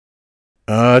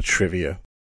Trivia.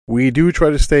 We do try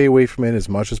to stay away from it as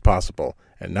much as possible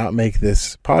and not make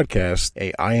this podcast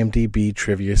a IMDb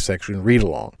trivia section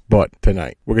read-along. But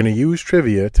tonight, we're going to use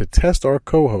trivia to test our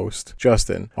co-host,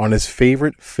 Justin, on his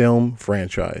favorite film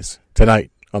franchise.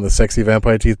 Tonight, on the Sexy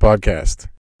Vampire Teeth podcast,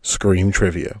 Scream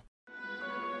Trivia.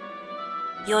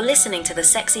 You're listening to the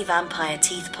Sexy Vampire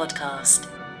Teeth podcast.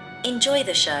 Enjoy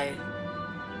the show.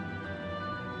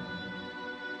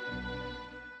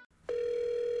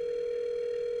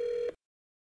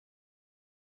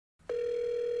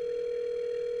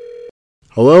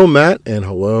 Hello, Matt, and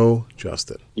hello,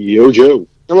 Justin. Yo, Joe.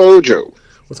 Hello, Joe.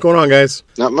 What's going on, guys?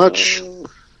 Not much.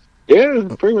 Yeah,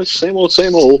 pretty much same old,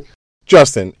 same old.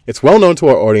 Justin, it's well known to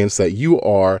our audience that you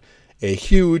are a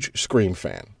huge Scream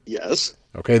fan. Yes.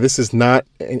 Okay, this is not...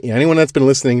 Anyone that's been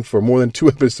listening for more than 2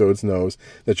 episodes knows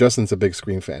that Justin's a big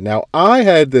Scream fan. Now, I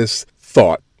had this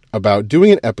thought about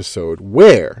doing an episode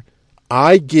where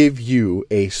I give you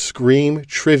a Scream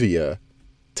trivia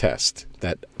test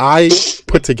that I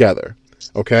put together.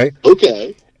 Okay?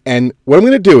 Okay. And what I'm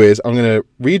going to do is I'm going to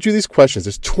read you these questions.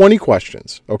 There's 20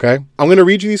 questions, okay? I'm going to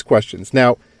read you these questions.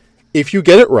 Now, if you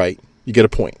get it right, you get a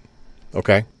point,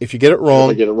 okay? If you get it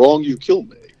wrong... If I get it wrong, you kill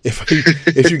me.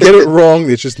 If you get it wrong,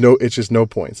 it's just no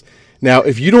points. Now,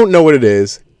 if you don't know what it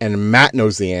is and Matt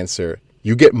knows the answer,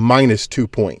 you get minus 2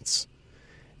 points.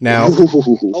 Now...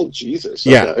 Oh, Jesus.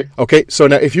 Yeah. Okay. Okay, so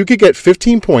now if you could get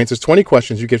 15 points, there's 20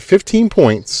 questions, you get 15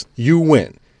 points, you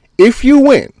win. If you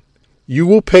win... you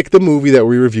will pick the movie that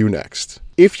we review next.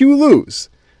 If you lose,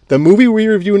 the movie we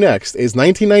review next is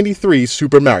 1993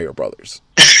 Super Mario Brothers.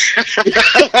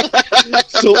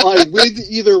 So I win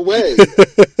either way.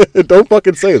 Don't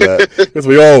fucking say that, because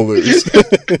we all lose.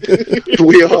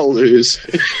 We all lose.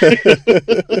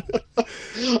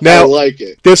 Now, I like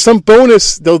it. There's some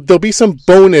bonus. There'll be some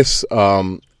bonus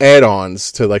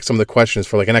add-ons to like some of the questions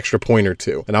for like an extra point or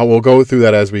two, and we'll go through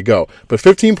that as we go. But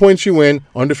 15 points you win.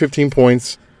 Under 15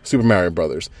 points. Super Mario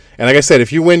Brothers. And like I said,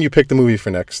 if you win, you pick the movie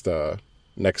for next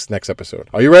episode.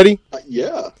 Are you ready?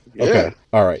 Yeah. Okay.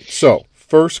 All right. So,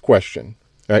 first question.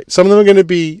 All right. Some of them are going to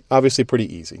be obviously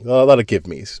pretty easy. A lot of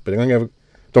give-me's, but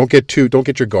don't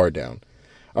get your guard down.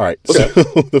 All right. Okay. So,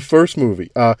 the first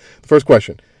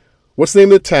question. What's the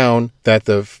name of the town that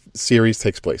the series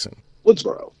takes place in?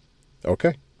 Woodsboro.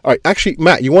 Okay. All right. Actually,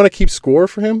 Matt, you want to keep score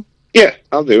for him? Yeah,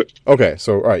 I'll do it. Okay,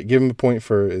 so, all right, give him a point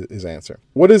for his answer.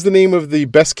 What is the name of the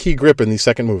best key grip in the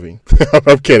second movie?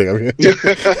 I'm kidding.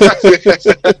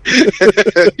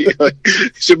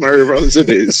 Super Mario Brothers it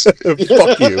is.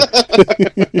 Fuck you.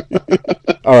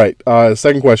 All right,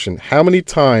 second question. How many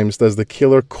times does the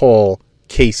killer call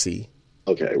Casey?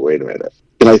 Okay, wait a minute.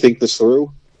 Can I think this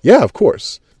through? Yeah, of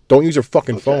course. Don't use your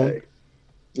fucking phone.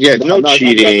 Yeah, no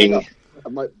cheating.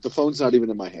 The phone's not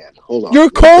even in my hand. Hold on. You're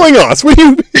calling us. What are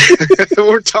you?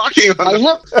 We're talking. I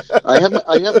have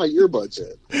my earbuds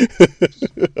in.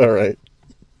 All right.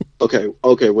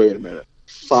 Okay. Wait a minute.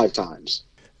 5 times.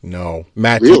 No,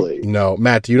 Matt. Really? No,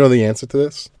 Matt. Do you know the answer to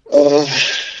this?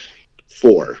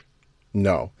 4.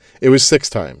 No, it was 6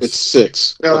 times. It's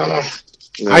 6.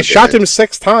 I shot him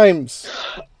 6 times.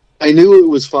 I knew it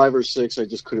was 5 or 6. I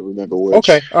just couldn't remember which.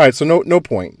 Okay, all right. So no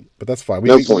point, but that's fine.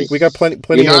 No point. We got plenty.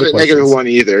 You're not at -1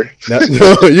 either.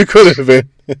 No, you could have been.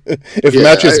 If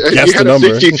Matt just guessed the number.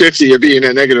 You had a 50-50 of being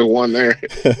at -1 there.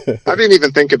 I didn't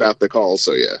even think about the call,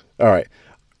 so yeah. All right.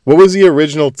 What was the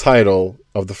original title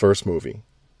of the first movie?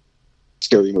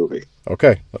 Scary Movie.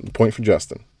 Okay, point for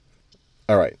Justin.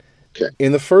 All right. Okay.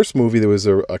 In the first movie, there was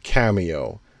a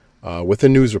cameo with a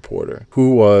news reporter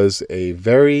who was a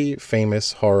very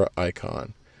famous horror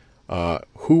icon.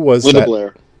 Who was Linda that?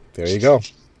 Blair. There you go.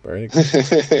 Very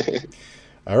good.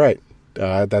 All right.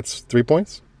 That's 3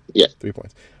 points? Yeah. 3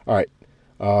 points. All right.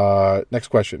 Next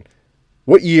question.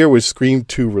 What year was Scream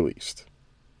 2 released?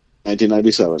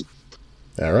 1997.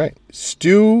 All right.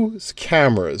 Stu's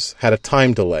cameras had a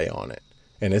time delay on it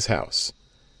in his house.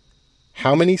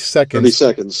 How many seconds? 30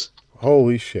 seconds.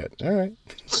 Holy shit. All right.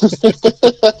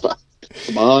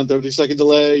 Come on, 30-second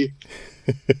delay.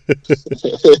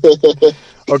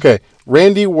 Okay.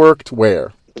 Randy worked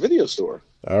where? The video store.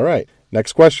 All right.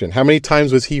 Next question. How many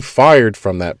times was he fired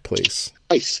from that place?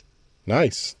 Nice.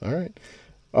 Nice. All right.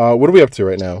 What are we up to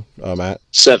right now, Matt?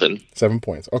 7. 7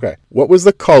 points. Okay. What was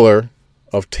the color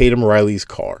of Tatum Riley's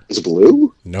car? Is it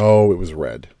blue? No, it was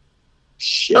red.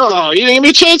 Shit. Oh, you didn't give me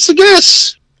a chance to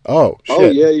guess. Oh, shit.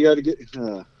 Oh, yeah, you got to get...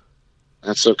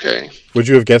 That's okay. Would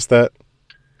you have guessed that?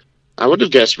 I would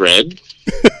have guessed red.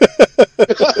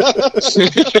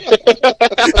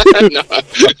 No.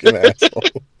 Fucking asshole.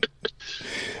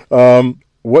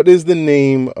 What is the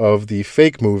name of the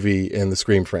fake movie in the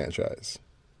Scream franchise?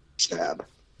 Stab.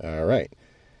 All right.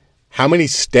 How many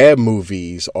Stab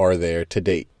movies are there to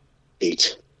date?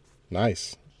 8.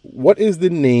 Nice. What is the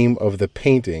name of the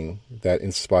painting that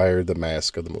inspired the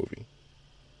mask of the movie?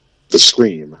 The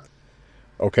Scream.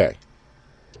 Okay.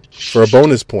 For a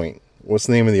bonus point, what's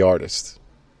the name of the artist?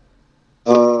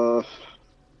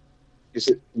 Is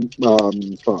it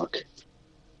fuck?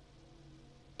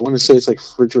 I want to say it's like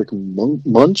Friedrich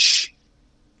Munch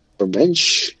or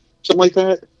Mensch, something like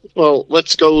that. Well,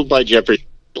 let's go by Jeffrey.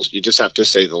 You just have to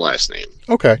say the last name.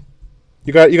 Okay.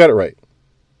 You got it right.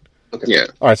 Okay. Yeah.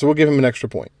 All right, so we'll give him an extra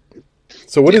point.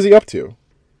 So what is he up to?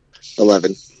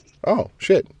 11. Oh,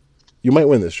 shit. You might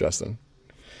win this, Justin.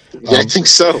 Yeah, I think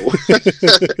so.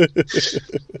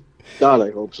 God,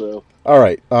 I hope so. All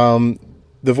right.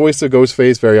 The voice of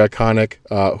Ghostface, very iconic.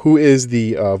 Who is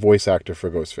the voice actor for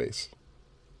Ghostface?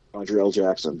 Roger L.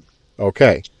 Jackson.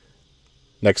 Okay.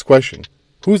 Next question.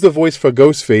 Who's the voice for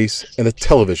Ghostface in the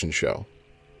television show?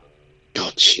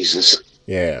 Oh, Jesus.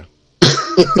 Yeah.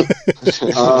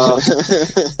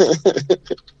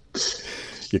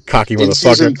 You cocky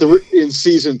motherfucker. In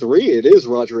season 3, it is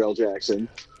Roger L. Jackson.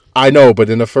 I know, but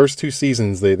in the first 2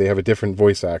 seasons, they have a different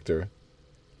voice actor.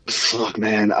 Fuck,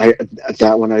 man.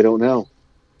 That one I don't know.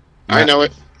 I know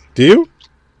it. Do you?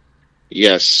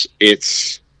 Yes,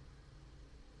 it's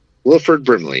Wilford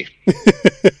Brimley.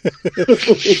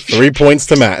 3 points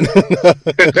to Matt.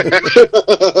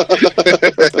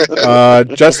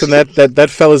 Justin, that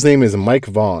fella's name is Mike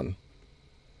Vaughn.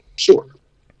 Sure.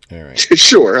 All right.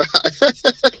 Sure.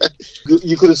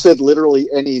 You could have said literally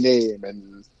any name,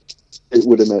 and it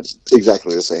would have meant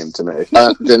exactly the same to me.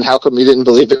 Then how come you didn't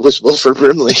believe it was Wilford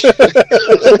Brimley?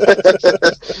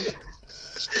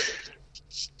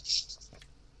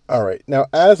 All right. Now,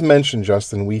 as mentioned,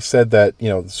 Justin, we said that,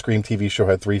 the Scream TV show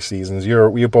had 3 seasons.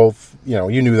 We both,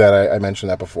 you knew that. I mentioned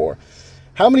that before.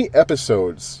 How many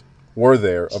episodes were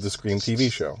there of the Scream TV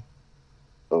show?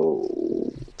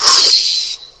 Oh.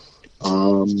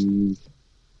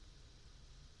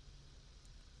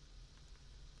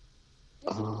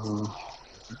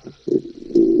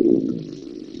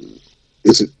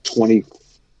 Is it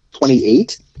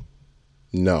 28?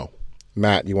 No.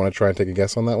 Matt, you want to try and take a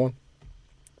guess on that one?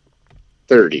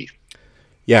 30.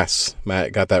 Yes,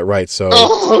 Matt got that right. So.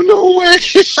 Oh, no way.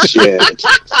 Shit.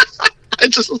 I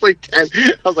just was like 10.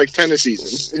 I was like 10 a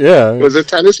season. Yeah. Was it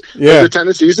tennis? Yeah. Was it 10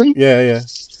 a season? Yeah.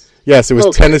 Yes, it was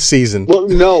 10 a season. Well,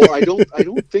 no, I don't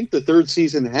think the 3rd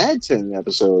season had 10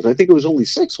 episodes. I think it was only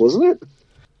 6, wasn't it?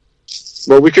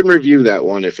 Well, we can review that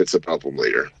one if it's a problem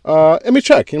later. Let me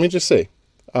check. Let me just see.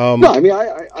 No, I mean,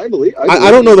 I believe. I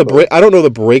don't know I don't know the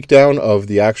breakdown of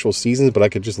the actual seasons, but I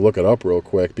could just look it up real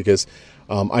quick because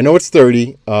I know it's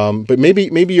 30. But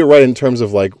maybe you're right in terms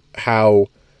of like how.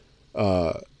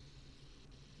 I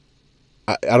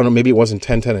don't know. Maybe it wasn't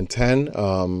 10, 10, and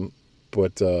 10.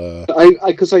 But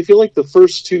because I feel like the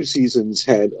first 2 seasons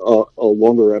had a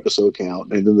longer episode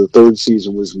count, and then the 3rd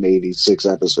season was maybe 6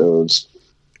 episodes.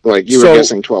 Like you were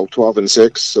guessing 12, and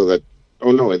 6, so that.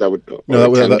 Oh no, that would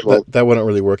that wouldn't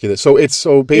really work either.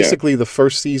 So basically the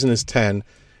first season is 10,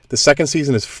 the second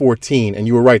season is 14, and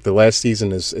you were right. The last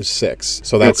season is 6.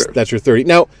 So that's your 30.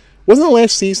 Now, wasn't the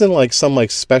last season like some like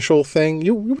special thing?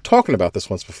 You were talking about this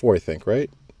once before, I think, right?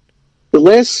 The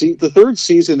 3rd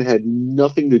season had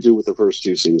nothing to do with the first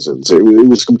 2 seasons. It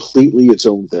was completely its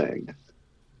own thing,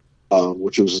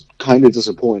 which was kind of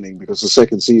disappointing because the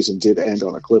 2nd season did end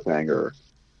on a cliffhanger,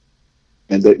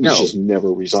 and that was just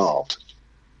never resolved.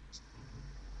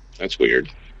 That's weird.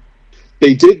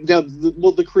 They did now.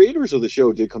 The creators of the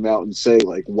show did come out and say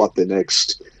like what the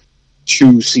next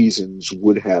 2 seasons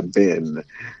would have been,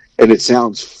 and it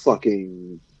sounds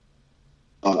fucking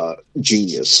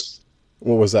genius.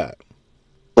 What was that?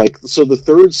 Like, so the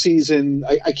 3rd season,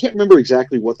 I can't remember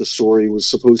exactly what the story was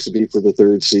supposed to be for the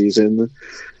 3rd season,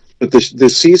 but the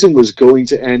season was going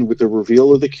to end with the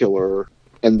reveal of the killer,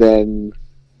 and then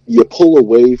you pull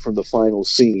away from the final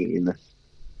scene,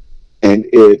 and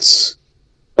it's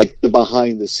like the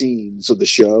behind the scenes of the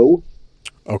show.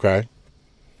 Okay.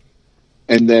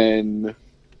 And then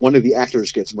one of the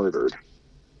actors gets murdered,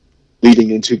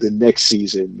 leading into the next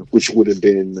season, which would have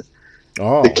been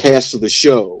the cast of the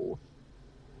show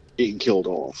being killed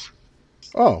off.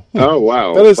 Oh. Oh,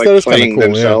 wow. That is playing cool,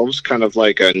 themselves, kind of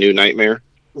like a New Nightmare.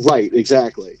 Right,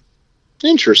 exactly.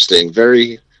 Interesting.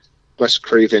 Very Wes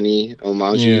Craven-y,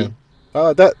 homage.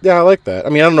 I like that. I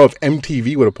mean, I don't know if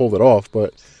MTV would have pulled it off,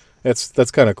 but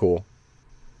that's kind of cool.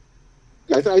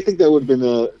 I think that would have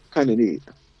been kind of neat.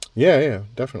 Yeah,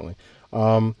 definitely.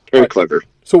 Very clever.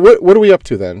 So what are we up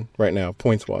to then, right now,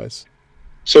 points-wise?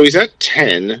 So he's at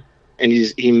 10, and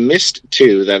he missed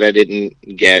 2 that I didn't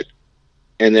get,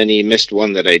 and then he missed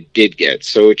one that I did get.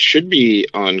 So it should be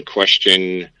on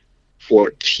question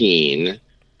 14.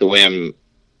 The way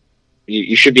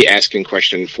you should be asking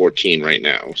question 14 right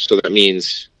now. So that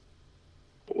means,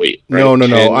 wait. Right? No.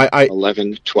 10, I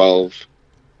 11, 12,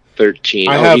 13.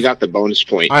 You got the bonus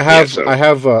point. I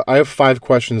have 5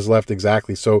 questions left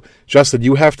exactly. So, Justin,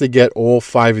 you have to get all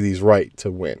 5 of these right to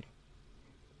win.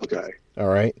 Okay. All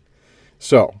right.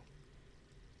 So,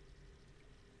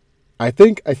 I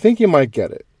think you might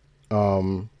get it.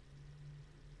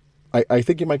 I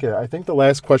think you might get it. I think the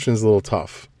last question is a little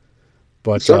tough,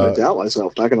 but I'm starting to doubt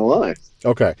myself. Not gonna lie.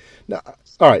 Okay. Now,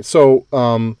 all right. So,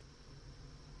 all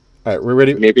right, we're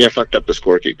ready. Maybe I fucked up the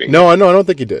scorekeeping. No, I don't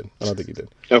think you did.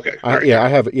 Okay. Yeah, I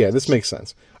have it. Yeah, this makes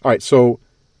sense. All right. So,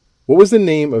 what was the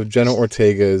name of Jenna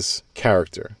Ortega's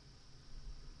character?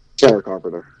 Sarah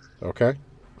Carpenter. Okay.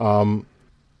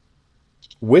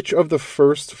 Which of the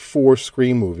first 4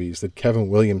 Scream movies did Kevin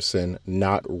Williamson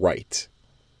not write?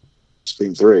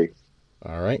 Scream 3.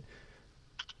 All right.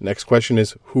 Next question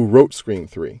is, who wrote Scream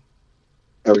 3?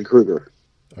 Evan Kruger.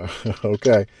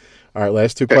 Okay. All right,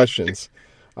 last 2 questions.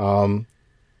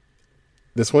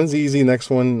 This one's easy.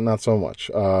 Next one, not so much.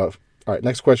 All right,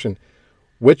 next question.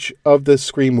 Which of the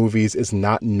Scream movies is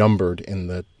not numbered in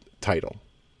the title?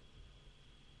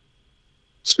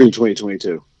 Scream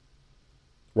 2022.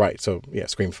 Right, so, yeah,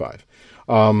 Scream 5.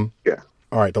 Yeah.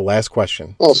 All right, the last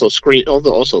question. Also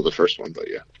the first one, but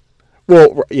yeah.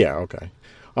 Well, yeah, okay.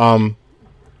 I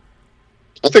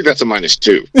think that's a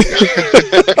 -2.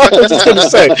 I was just going to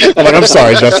say. I'm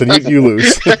sorry, Justin, you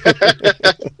lose.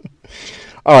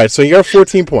 All right, so you got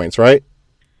 14 points, right?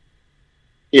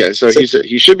 Yeah, so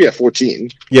he should be at 14.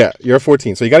 Yeah, you're at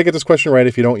 14. So you got to get this question right.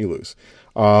 If you don't, you lose.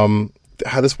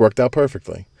 How this worked out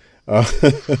perfectly.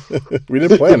 We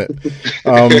didn't plan it.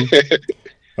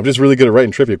 I'm just really good at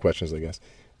writing trivia questions, I guess.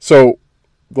 So,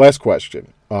 last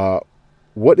question.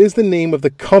 What is the name of the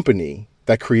company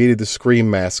that created the Scream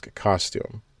mask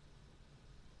costume?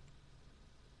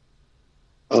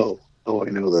 Oh, I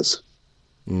know this.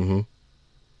 Mm-hmm.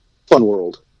 Fun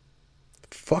World.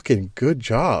 Fucking good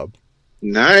job.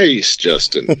 Nice,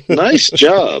 Justin. Nice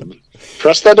job.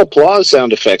 Press that applause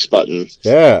sound effects button.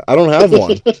 Yeah, I don't have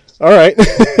one. All right.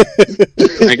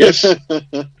 I guess.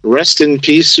 Rest in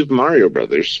peace, Super Mario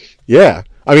Brothers. Yeah.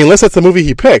 I mean, unless that's the movie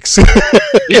he picks.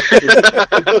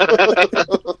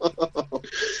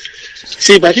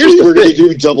 See, but here's the We're going to thing.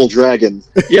 do Double Dragon.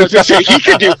 Yeah, I was going to say, he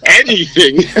could do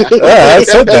anything. Yeah, I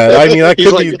said that. I mean, that He's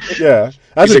could like- be. Yeah,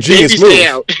 that's a He's like, genius "Baby, move. stay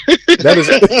out." That is.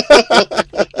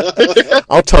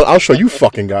 I'll show you,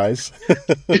 fucking guys.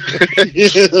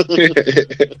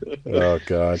 Oh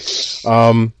God.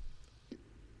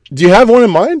 Do you have one in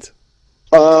mind?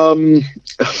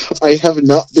 I have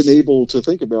not been able to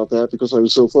think about that because I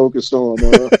was so focused on.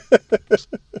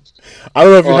 I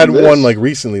don't know if you On had this. one like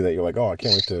recently that you're like, oh, I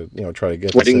can't wait to try to get.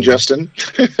 this Wedding in. Justin.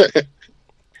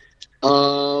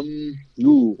 What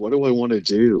do I want to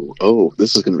do? Oh,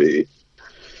 this is going to be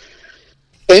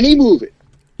any movie.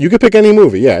 You could pick any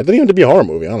movie. Yeah, it doesn't even have to be a horror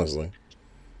movie, honestly.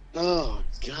 Oh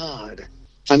God.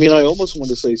 I mean, I almost want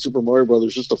to say Super Mario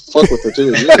Brothers just to fuck with the two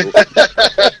of you.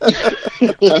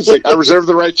 I was like, I reserve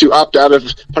the right to opt out of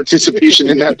participation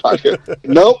in that podcast.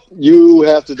 Nope, you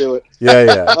have to do it.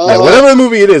 Yeah. Whatever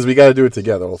movie it is, we got to do it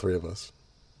together, all 3 of us.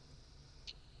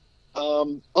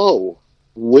 Oh,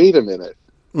 wait a minute.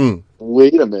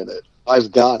 Wait a minute.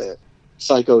 I've got it.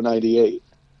 Psycho 98.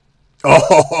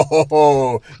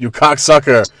 Oh, you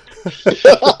cocksucker!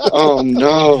 Oh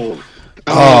no!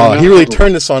 Oh, he really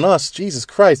turned this on us. Jesus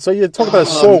Christ! So you talk about a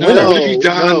sore no. winner. What have you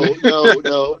done?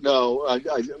 No.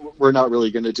 We're not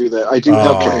really going to do that. I do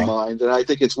have one in mind, and I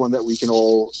think it's one that we can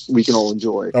all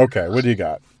enjoy. Okay, what do you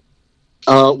got?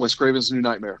 Wes Craven's New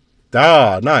Nightmare.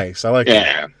 Ah, nice. I like it.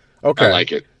 Yeah, Okay, I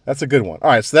like it. That's a good one. All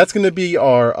right, so that's going to be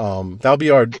our that'll be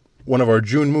our one of our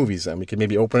June movies. Then we can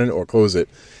maybe open it or close it,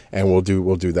 and we'll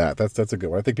do that. That's a good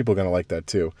one. I think people are going to like that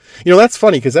too. That's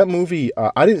funny because that movie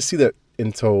I didn't see that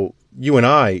until you and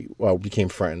I became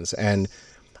friends, and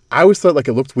I always thought like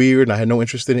it looked weird and I had no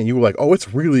interest in it. And you were like, "Oh,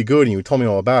 it's really good," and you told me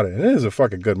all about it, and it is a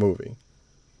fucking good movie.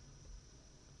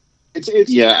 It's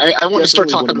Yeah, I want to start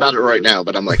definitely talking one about of it my right now,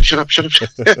 but I'm like, shut up.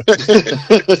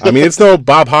 I mean, it's no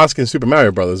Bob Hoskins Super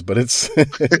Mario Brothers, but it's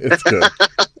it's good.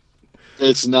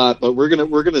 It's not, but we're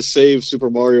gonna save Super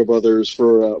Mario Brothers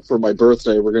for my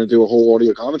birthday. We're gonna do a whole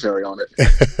audio commentary on it.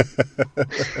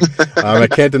 I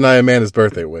can't deny a man his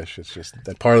birthday wish. It's just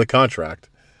that part of the contract.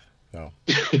 No.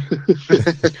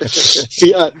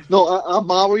 See, no, I'm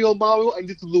Mario, and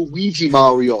it's Luigi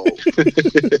Mario.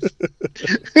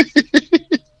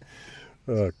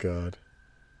 Oh God.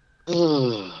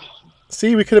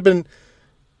 See, we could have been.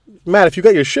 Matt, if you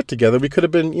got your shit together, we could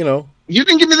have been, you know. You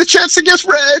didn't give me the chance to guess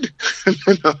red.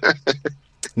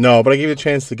 No, but I gave you a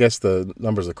chance to guess the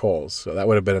numbers of calls, so that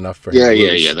would have been enough for him. Yeah.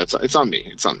 It's on me.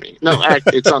 It's on me. No,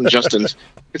 it's on Justin's.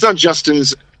 It's on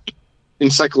Justin's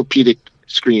encyclopedic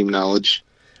Scream knowledge.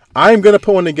 I'm gonna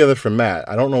put one together for Matt.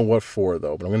 I don't know what for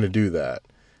though, but I'm gonna do that,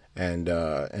 and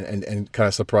kind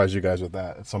of surprise you guys with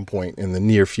that at some point in the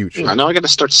near future. I know I got to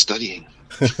start studying.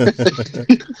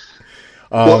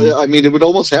 Well, I mean, it would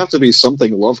almost have to be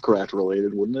something Lovecraft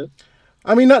related, wouldn't it?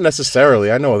 I mean, not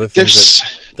necessarily. I know other things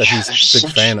that he's a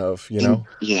big fan of, you know?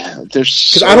 Yeah,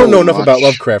 there's because I don't know enough about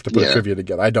Lovecraft to put a trivia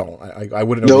together. I don't. I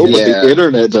wouldn't know. No, but the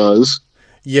internet does.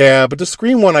 Yeah, but the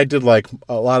Scream one, I did like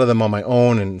a lot of them on my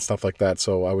own and stuff like that,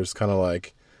 so I was kind of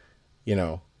like, you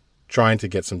know, trying to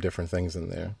get some different things in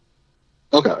there.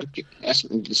 Okay.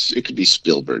 It could be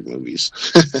Spielberg movies.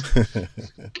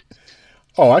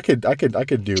 Oh, I could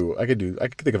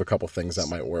think of a couple things that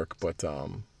might work, but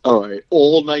all right,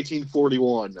 all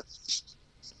 1941.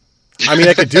 I mean,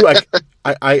 I could do.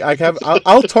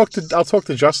 I'll talk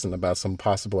to Justin about some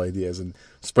possible ideas and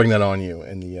spring that on you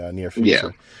in the near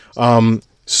future. Yeah.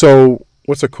 So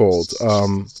what's it called?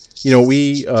 You know,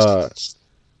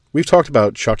 we've talked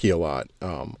about Chucky a lot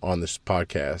on this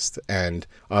podcast, and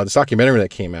this documentary that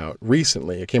came out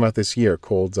recently. It came out this year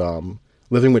called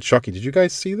Living with Chucky. Did you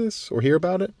guys see this or hear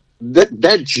about it?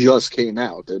 That just came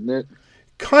out, didn't it?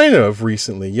 Kind of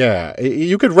recently, yeah.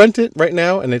 You could rent it right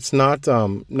now, and it's not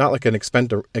like an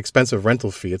expensive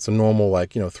rental fee. It's a normal,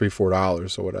 like, you know,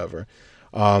 $3-4 or whatever.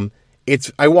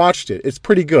 I watched it. It's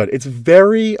pretty good. It's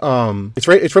very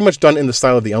much done in the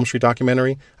style of the Elm Street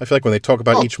documentary. I feel like when they talk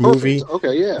about each movie,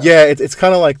 okay, yeah, yeah, it's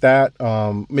kind of like that.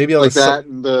 Maybe like that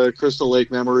and the Crystal Lake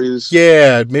Memories.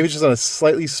 Yeah, maybe just on a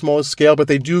slightly smaller scale, but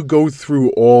they do go through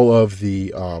all of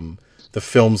the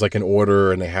films like in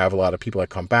order, and they have a lot of people that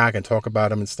come back and talk about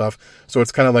them and stuff. So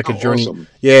it's kind of like a journey. Awesome.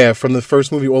 Yeah, from the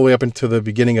first movie all the way up into the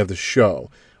beginning of the show.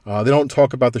 They don't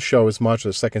talk about the show as much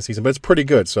as the second season, but it's pretty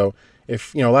good. So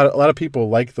if you know, a lot of people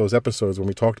like those episodes when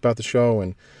we talked about the show,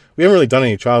 and we haven't really done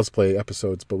any Child's Play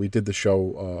episodes, but we did the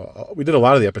show. We did a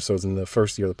lot of the episodes in the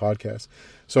first year of the podcast.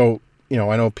 So you know,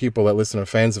 I know people that listen are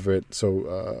fans of it.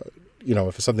 So you know,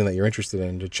 if it's something that you're interested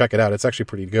in, to check it out. It's actually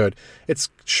pretty good. It's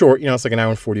short, you know, it's like an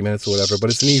hour and 40 minutes or whatever, but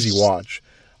it's an easy watch.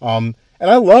 And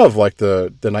I love like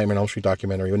the Nightmare on Elm Street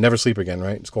documentary, Never Sleep Again,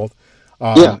 right? It's called.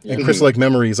 And Crystal Lake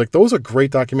Memories, like those are great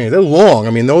documentaries. They're long.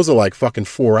 I mean, those are like fucking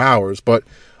 4 hours, but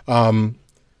you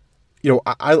know,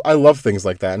 I love things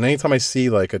like that. And anytime I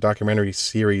see like a documentary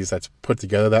series that's put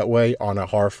together that way on a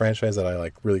horror franchise that I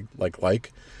like really like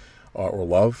or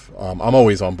love, I'm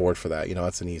always on board for that. You know,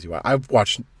 that's an easy one. I've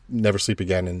watched Never Sleep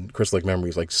Again and Crystal Lake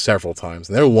Memories like several times,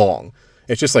 and they're long.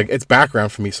 It's just like, it's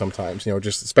background for me sometimes, you know,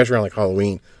 just especially around like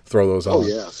Halloween, throw those on. Oh,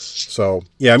 yeah. So,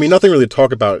 yeah, I mean, nothing really to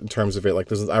talk about in terms of it. Like,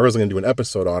 I wasn't going to do an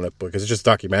episode on it because it's just a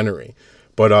documentary.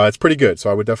 But it's pretty good, so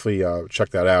I would definitely check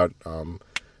that out. I'm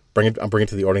bringing it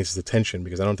to the audience's attention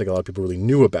because I don't think a lot of people really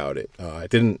knew about it. I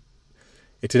didn't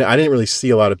really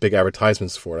see a lot of big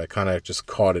advertisements for it. I kind of just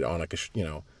caught it on like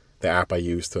the app I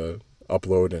use to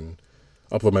upload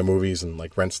my movies and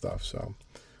like rent stuff. So,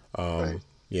 right.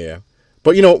 Yeah.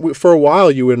 But, you know, for a while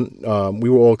we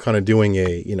were all kind of doing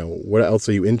a, you know, what else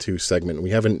are you into segment.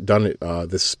 We haven't done it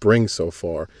this spring so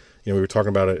far. You know, we were talking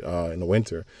about it in the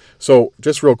winter. So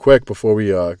just real quick before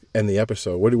we end the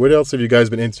episode, what else have you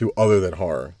guys been into other than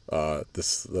horror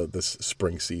this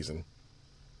spring season?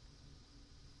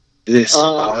 This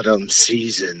autumn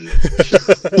season.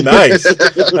 Nice.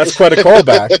 That's quite a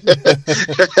callback.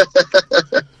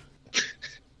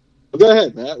 Go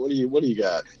ahead, Matt. What do you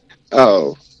got?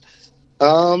 Oh.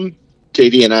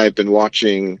 Katie and I have been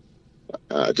watching,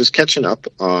 just catching up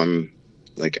on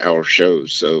like our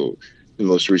shows. So the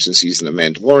most recent season of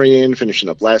Mandalorian, finishing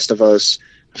up Last of Us.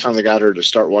 I finally got her to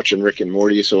start watching Rick and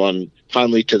Morty. So I'm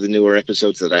finally to the newer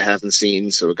episodes that I haven't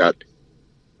seen. So it got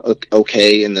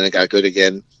okay. And then it got good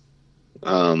again.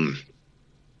 The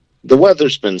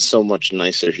weather's been so much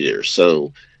nicer here.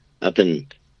 So I've been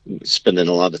spending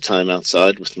a lot of time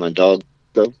outside with my dog,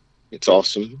 though. It's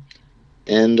awesome.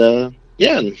 And,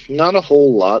 yeah, not a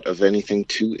whole lot of anything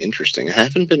too interesting. I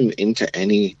haven't been into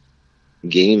any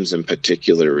games in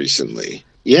particular recently.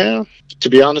 Yeah, to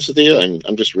be honest with you,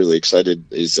 I'm just really excited.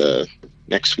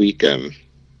 Next week,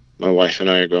 my wife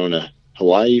and I are going to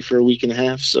Hawaii for a week and a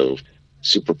half, so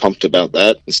super pumped about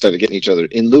that. Instead of getting each other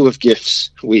in lieu of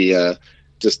gifts, we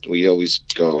always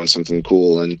go on something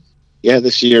cool. And yeah,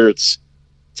 this year it's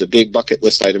a big bucket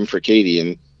list item for Katie,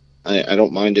 and I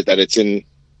don't mind it that it's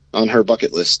on her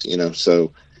bucket list, you know.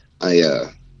 So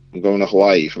I'm going to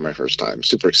Hawaii for my first time.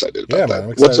 Super excited about that.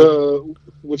 Man,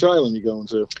 which island you going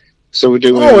to? So we're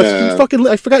doing.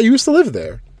 I forgot you used to live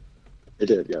there. I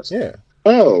did, yes. Yeah.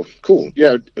 Oh, cool.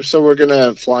 Yeah. So we're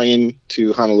gonna fly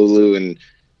into Honolulu and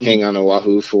hang on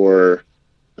Oahu for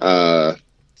 5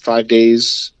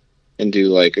 days and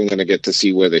do I'm gonna get to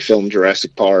see where they filmed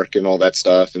Jurassic Park and all that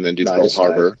stuff, and then do Pearl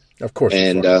Harbor. Of course.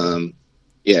 And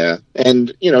yeah,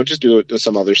 and just do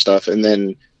some other stuff, and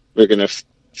then we're gonna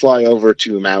fly over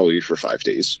to Maui for 5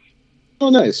 days. Oh,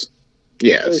 nice.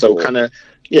 Yeah. Very so cool. kind of.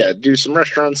 Yeah, do some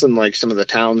restaurants in some of the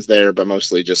towns there, but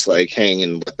mostly just hang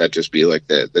and let that just be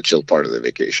the chill part of the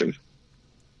vacation.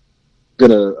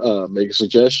 Gonna make a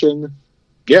suggestion.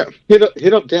 Yeah.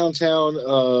 Hit up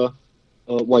downtown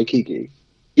Waikiki.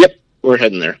 Yep, we're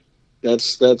heading there.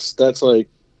 That's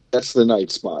the night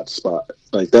spot.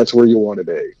 That's where you want to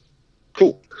be.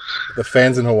 Cool. The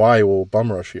fans in Hawaii will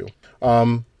bum rush you.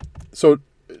 So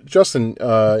Justin,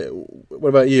 what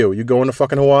about you? You going to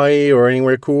fucking Hawaii or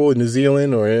anywhere cool in New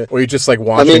Zealand, or you just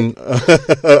watching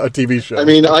a TV show? I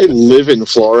mean, I live in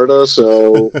Florida,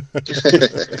 so I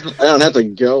don't have to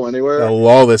go anywhere. A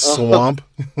lawless swamp.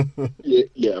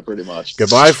 Yeah, pretty much.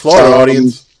 Goodbye, Florida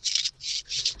audience.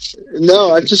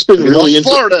 No, I've just been really into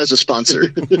Florida as a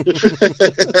sponsor.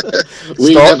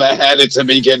 We never had it to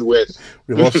begin with.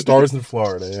 We love stars in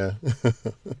Florida. Yeah.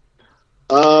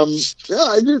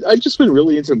 Yeah, I've just been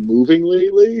really into moving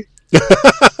lately. So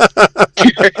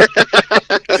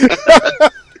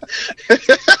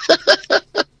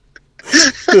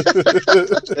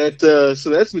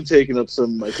that's been taking up some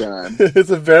of my time. It's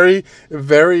a very,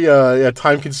 very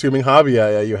time-consuming hobby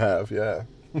you have. Yeah.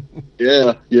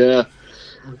 Yeah.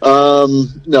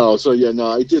 No,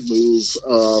 I did move.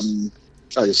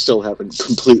 I still haven't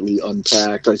completely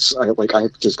unpacked. I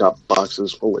just got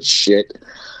boxes full of shit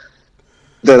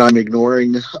that I'm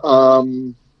ignoring.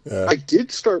 I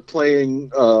did start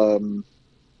playing.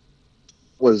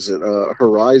 Was it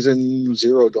Horizon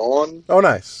Zero Dawn? Oh,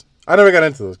 nice. I never got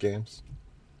into those games.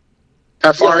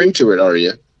 How far into it are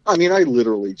you? I mean, I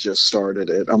literally just started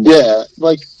it. I'm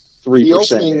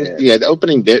 3%. The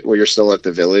opening bit where you're still at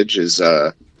the village is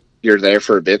you're there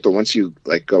for a bit, but once you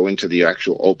go into the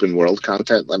actual open world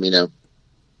content, let me know.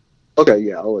 Okay,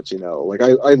 yeah, I'll let you know.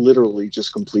 I literally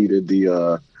just completed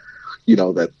the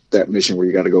that mission where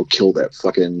you got to go kill that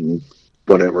fucking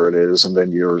whatever it is, and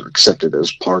then you're accepted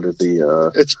as part of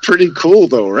the. It's pretty cool,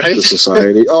 though, right? The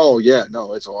society. Oh yeah,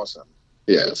 no, it's awesome.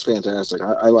 Yeah, it's fantastic.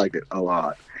 I like it a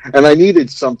lot, and I needed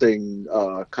something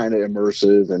kind of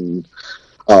immersive and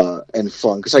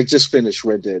fun because I just finished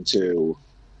Red Dead 2.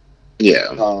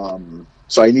 Yeah.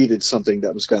 So I needed something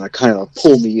that was going to kind of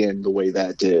pull me in the way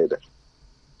that did,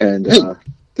 and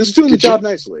this is doing the job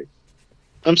nicely.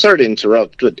 I'm sorry to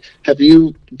interrupt, but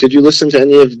did you listen to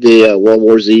any of the World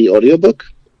War Z audiobook?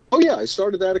 Oh yeah, I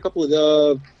started that a couple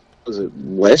of was it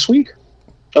last week?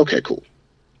 Okay, cool.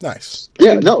 Nice.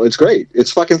 Yeah, no, it's great.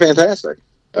 It's fucking fantastic.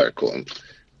 All right, cool.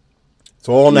 It's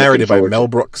all narrated by Mel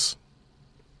Brooks.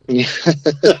 Yeah.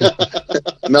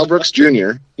 Mel Brooks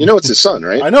Jr. You know it's his son,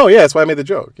 right? I know, yeah, that's why I made the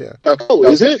joke, yeah. Oh,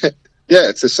 is it? Yeah,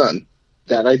 it's his son.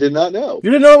 That I did not know.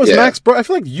 You didn't know it was Max Brooks? I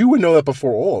feel like you would know that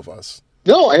before all of us.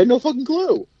 No, I had no fucking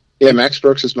clue. Yeah, Max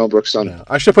Brooks is Mel Brooks' son. Yeah.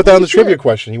 I should put that on the trivia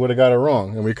question. He would have got it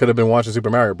wrong, and we could have been watching Super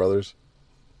Mario Brothers.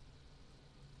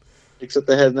 Except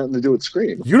they had nothing to do with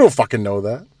Scream. You don't fucking know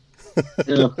that.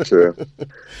 Yeah, true.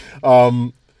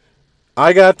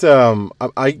 I got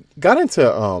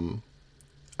into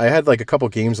I had a couple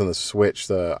games on the Switch.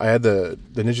 I had the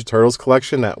Ninja Turtles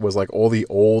collection that was all the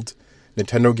old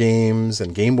Nintendo games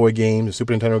and Game Boy games and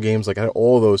Super Nintendo games. I had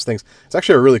all those things. It's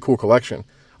actually a really cool collection.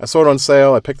 I saw it on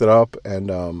sale. I picked it up, and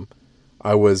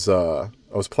I was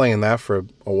playing that for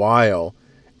a while.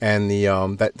 And the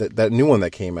that new one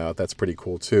that came out, that's pretty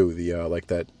cool too. The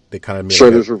that they kind of made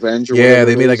Shredder's Revenge. Or yeah,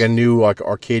 they made a new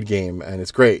arcade game, and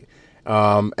it's great.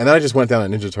 And then I just went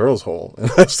down a Ninja Turtles hole,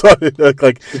 and I started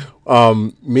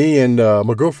me and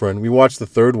my girlfriend, we watched the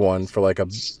third one for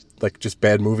just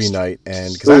bad movie night,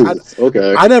 and because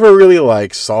I never really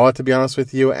saw it, to be honest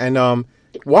with you. And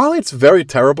while it's very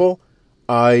terrible,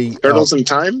 Turtles in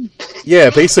Time? Yeah,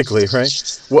 basically, right?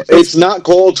 Well, it's not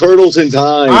called Turtles in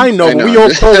Time. I know, but we all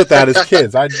called it that as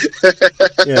kids.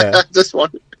 Yeah. This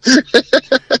one.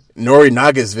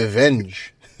 Norinaga's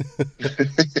Revenge.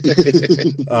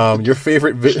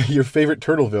 Your favorite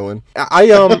turtle villain. I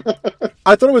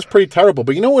thought it was pretty terrible,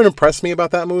 but you know what impressed me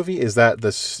about that movie is that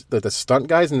the stunt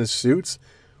guys in the suits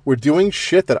were doing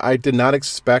shit that I did not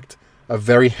expect a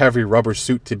very heavy rubber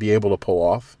suit to be able to pull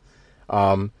off.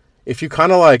 If you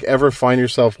kind of ever find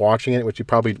yourself watching it, which you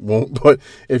probably won't, but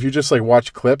if you just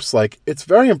watch clips, it's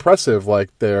very impressive.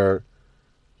 They're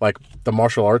the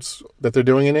martial arts that they're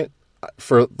doing in it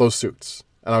for those suits.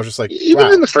 And I was just like, even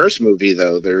wow. in the first movie,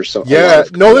 though, there's a Yeah, lot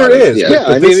of, no, there is. Yeah, But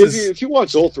I mean, this if you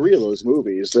watch all three of those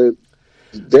movies,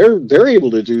 they're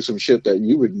able to do some shit that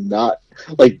you would not,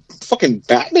 like. Fucking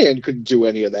Batman couldn't do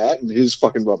any of that in his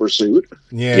fucking rubber suit.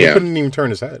 Yeah, he couldn't even turn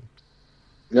his head.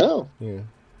 No. Yeah.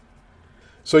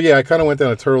 So yeah, I kind of went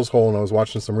down a turtle's hole, and I was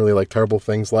watching some really like terrible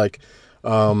things, like,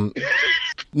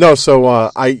 no. So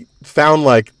I found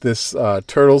like this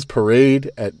Turtles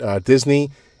parade at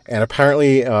Disney, and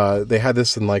apparently they had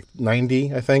this in like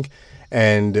 '90, I think.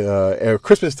 And at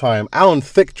Christmas time, Alan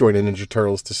Thicke joined the Ninja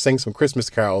Turtles to sing some Christmas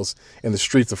carols in the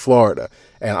streets of Florida.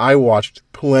 And I watched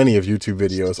plenty of YouTube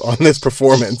videos on this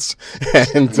performance.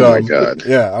 And oh my god,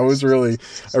 yeah, I really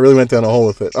went down a hole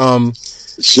with it.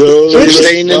 So they're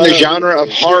staying in the genre of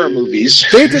horror movies.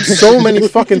 They did so many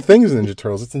fucking things in Ninja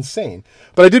Turtles. It's insane.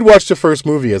 But I did watch the first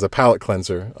movie as a palate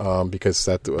cleanser because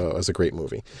that was a great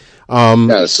movie.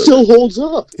 It still holds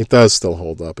up. It does still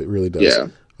hold up. It really does. Yeah.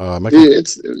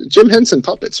 It's Jim Henson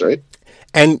puppets, right?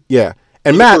 And yeah,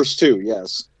 and The Matt, first two,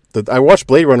 yes. I watched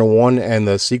Blade Runner 1 and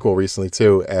the sequel recently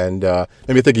too, and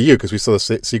made me think of you because we saw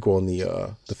the sequel in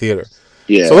the theater.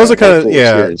 Yeah. So those are kind of cool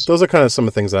experience. those are kind of some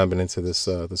of the things that I've been into this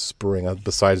spring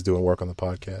besides doing work on the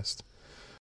podcast.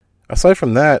 Aside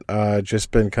from that, just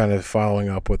been kind of following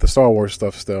up with the Star Wars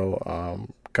stuff still,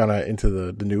 kind of into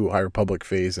the new High Republic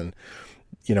phase, and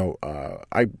you know,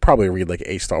 I probably read like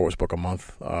a Star Wars book a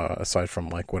month, aside from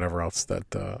like whatever else that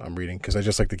I'm reading, because I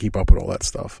just like to keep up with all that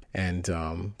stuff. And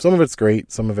some of it's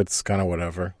great, some of it's kind of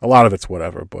whatever. A lot of it's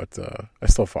whatever, but I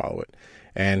still follow it.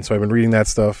 And so I've been reading that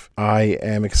stuff. I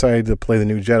am excited to play the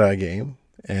new Jedi game,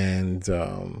 and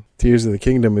Tears of the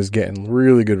Kingdom is getting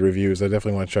really good reviews. I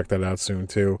definitely want to check that out soon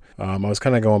too. I was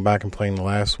kind of going back and playing the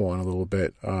last one a little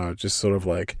bit, just sort of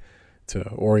like to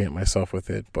orient myself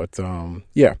with it. But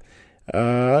yeah.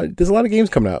 There's a lot of games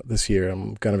coming out this year.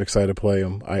 I'm kind of excited to play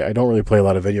them. I don't really play a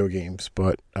lot of video games,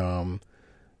 but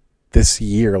this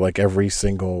year, like every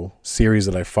single series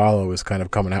that I follow is kind of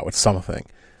coming out with something.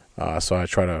 So I'm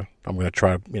going to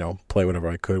try to, play whatever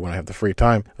I could when I have the free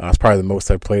time. It's probably the most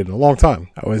I've played in a long time.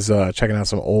 I was checking out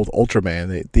some old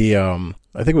Ultraman.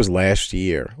 I think it was last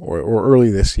year or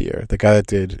early this year. The guy that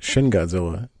did Shin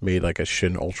Godzilla made like a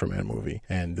Shin Ultraman movie,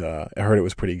 and I heard it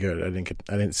was pretty good. I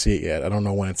didn't see it yet. I don't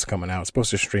know when it's coming out. It's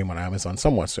supposed to stream on Amazon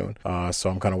somewhat soon. So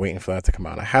I'm kind of waiting for that to come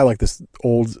out. I had like this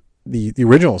the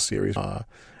original series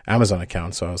Amazon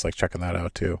account, so I was like checking that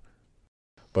out too.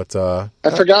 But I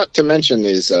forgot to mention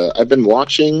is I've been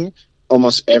watching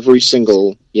almost every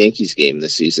single Yankees game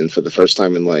this season for the first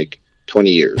time in like 20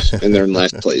 years, and they're in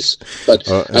last place. But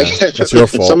that's your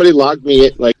fault. Somebody logged me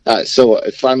in, so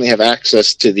I finally have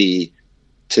access to the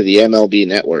MLB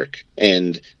network,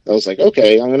 and I was like,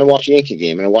 okay, I'm going to watch a Yankee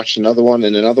game, and I watched another one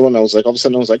and another one. I was like, all of a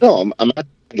sudden, I was like, oh, I'm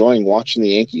enjoying watching the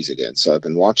Yankees again. So I've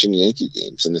been watching Yankee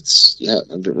games, and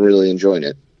I've been really enjoying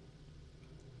it.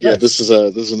 Yeah, this is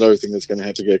another thing that's going to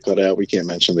have to get cut out. We can't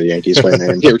mention the Yankees by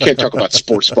name. Yeah, we can't talk about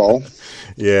sports ball.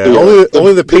 Yeah,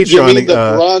 only the Patreon. You mean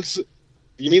the Bronx?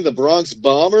 You mean the Bronx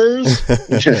Bombers?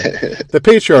 The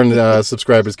Patreon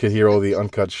subscribers can hear all the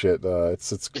uncut shit.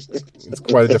 It's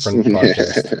quite a different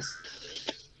podcast.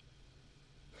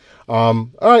 All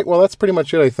right, well, that's pretty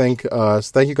much it, I think. So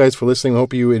thank you guys for listening. I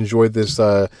hope you enjoyed this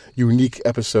unique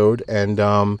episode,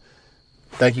 and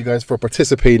thank you guys for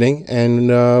participating,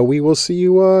 and we will see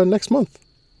you next month.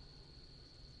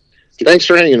 Thanks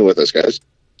for hanging with us, guys.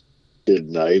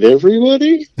 Good night,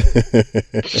 everybody.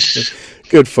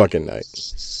 Good fucking night.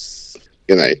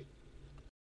 Good night.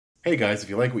 Hey guys, if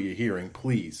you like what you're hearing,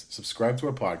 please subscribe to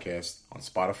our podcast on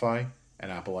Spotify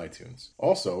and Apple iTunes.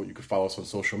 Also, you can follow us on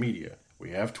social media.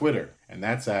 We have Twitter, and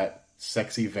that's at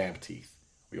Sexy Vamp Teeth.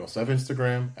 We also have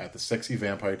Instagram at the Sexy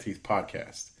Vampire Teeth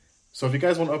Podcast. So if you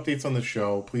guys want updates on the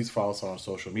show, please follow us on our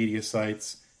social media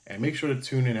sites, and make sure to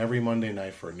tune in every Monday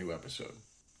night for a new episode.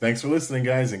 Thanks for listening,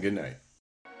 guys, and good night.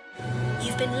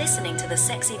 You've been listening to the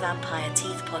Sexy Vampire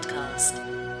Teeth Podcast.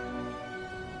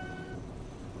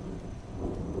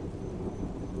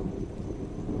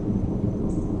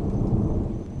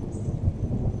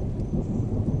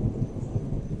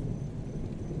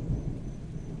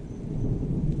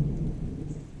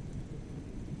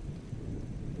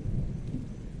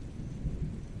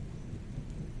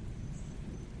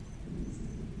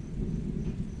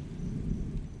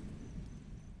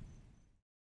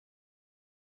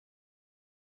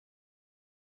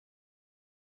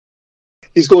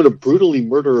 He's going to brutally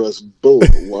murder us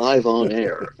both live on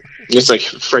air. It's like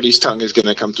Freddy's tongue is going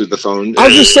to come through the phone.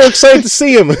 I'm just so excited to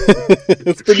see him.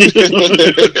 It's pretty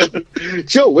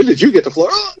Joe, when did you get to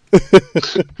Florida?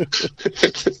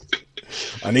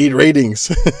 I need ratings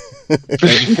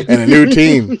and a new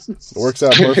team. It works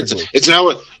out perfectly. It's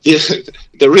now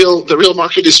the real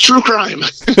market is true crime.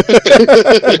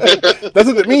 That's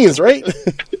what it means, right?